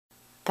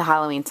the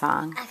Halloween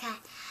song. Okay.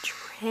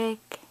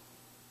 Trick.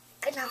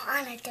 No,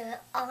 I want to do it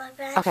all by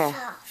myself. Okay.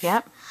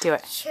 Yep. Do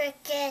it. Trick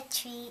or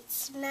treat,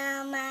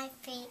 smell my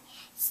feet.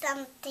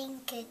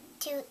 Something good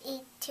to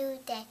eat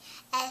today.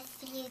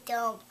 If you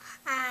don't,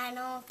 I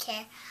don't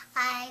care.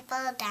 I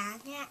fall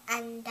down your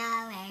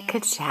underwear.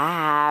 Good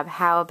job.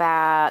 How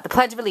about the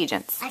Pledge of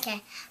Allegiance?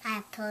 Okay.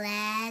 I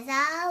pledge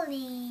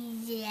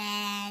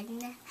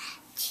allegiance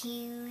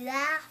to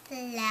the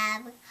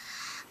flag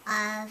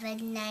of the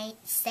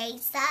United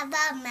States of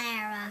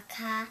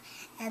America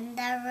and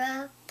the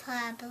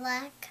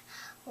Republic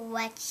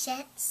which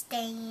it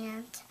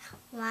stands,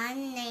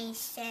 one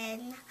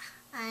nation,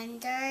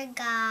 under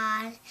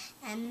God,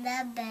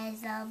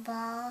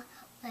 indivisible,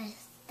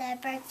 with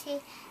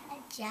liberty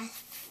and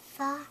justice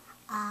for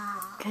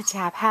all. Good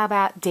job. How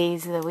about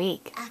days of the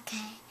week?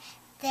 Okay.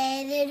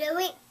 Days of the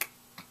week.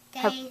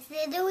 Days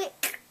of the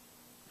week.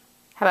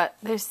 How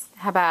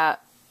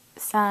about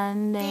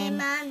Sunday?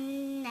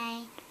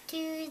 Monday,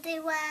 Tuesday,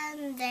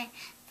 Wednesday,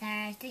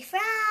 Thursday,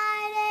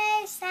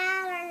 Friday,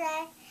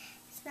 Saturday,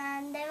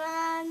 Sunday,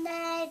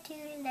 Monday,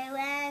 Tuesday,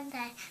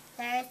 Wednesday,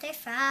 Thursday,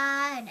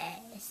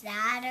 Friday,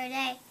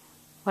 Saturday.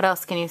 What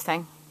else can you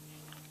sing?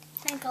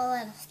 Twinkle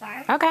little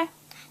star. Okay.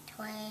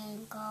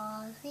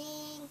 Twinkle,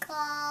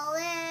 twinkle,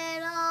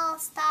 little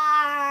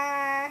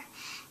star,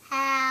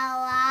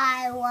 how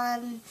I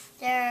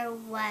wonder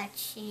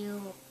what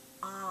you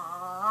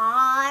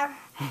are.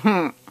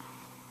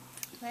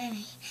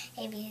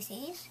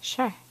 ABCs?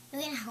 Sure.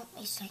 You're going to help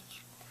me sing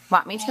it.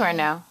 Want me to or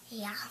no?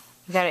 Yeah.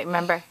 You gotta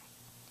remember.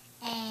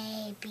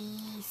 A, B,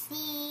 C,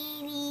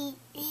 D,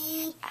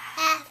 E,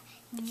 F,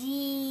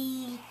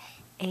 G,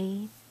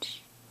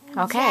 H.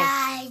 Okay.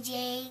 I,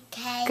 J,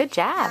 K, Good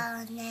job.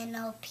 L, N,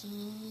 O,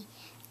 P,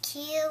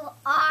 Q,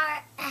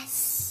 R,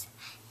 S,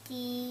 T,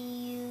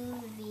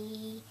 U,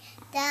 V,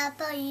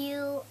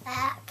 W,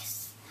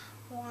 X,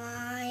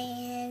 Y,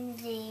 and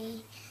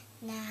Z.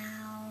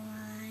 Now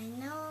I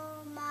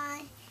know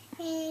my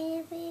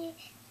ABCs.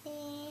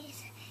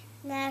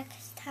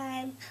 Next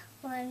time,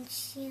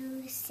 once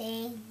you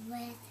sing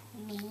with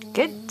me.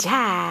 Good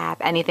job.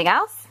 Anything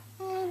else?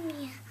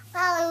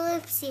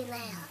 Loopsie now.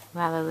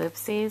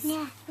 Lalaloopsies?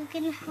 Yeah, you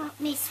can help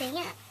me sing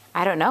it.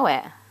 I don't know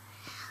it.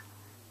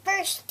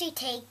 First you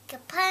take a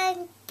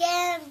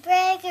pumpkin,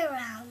 break it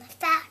around like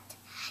that.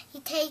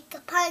 You take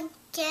a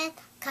pumpkin,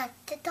 cut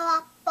the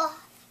top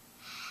off,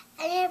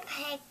 and you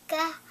pick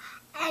it,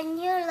 and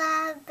you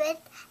love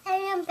it,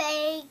 and you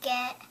bake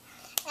it,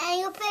 and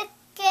you pick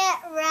it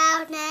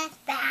round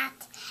like that.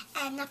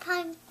 And the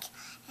pumpkin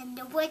and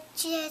the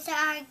witches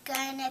are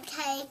gonna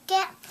take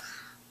it,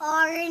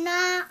 or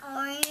not,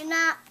 or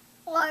not,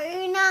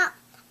 or not.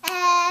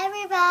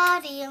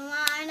 Everybody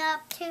line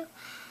up to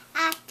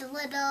at the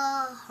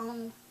little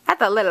home. At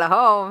the little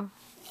home.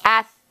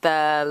 At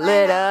the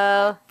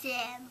little...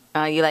 gym.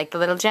 Oh, you like the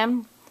little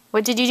gym?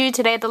 What did you do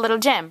today at the little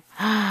gym?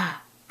 We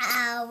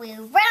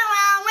run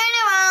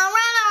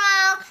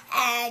around,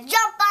 and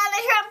jump on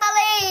the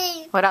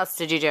trampoline. What else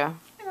did you do?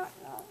 I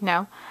don't know.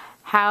 No?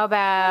 How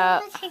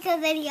about... Let's take a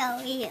video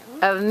of you.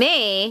 Of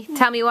me?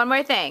 Tell me one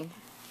more thing.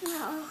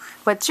 No.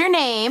 What's your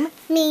name?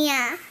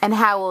 Mia. And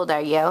how old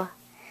are you?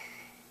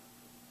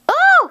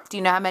 Oh! Do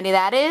you know how many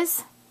that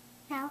is?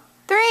 No.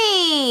 3!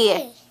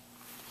 I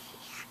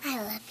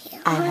love you.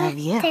 I love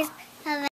you. There's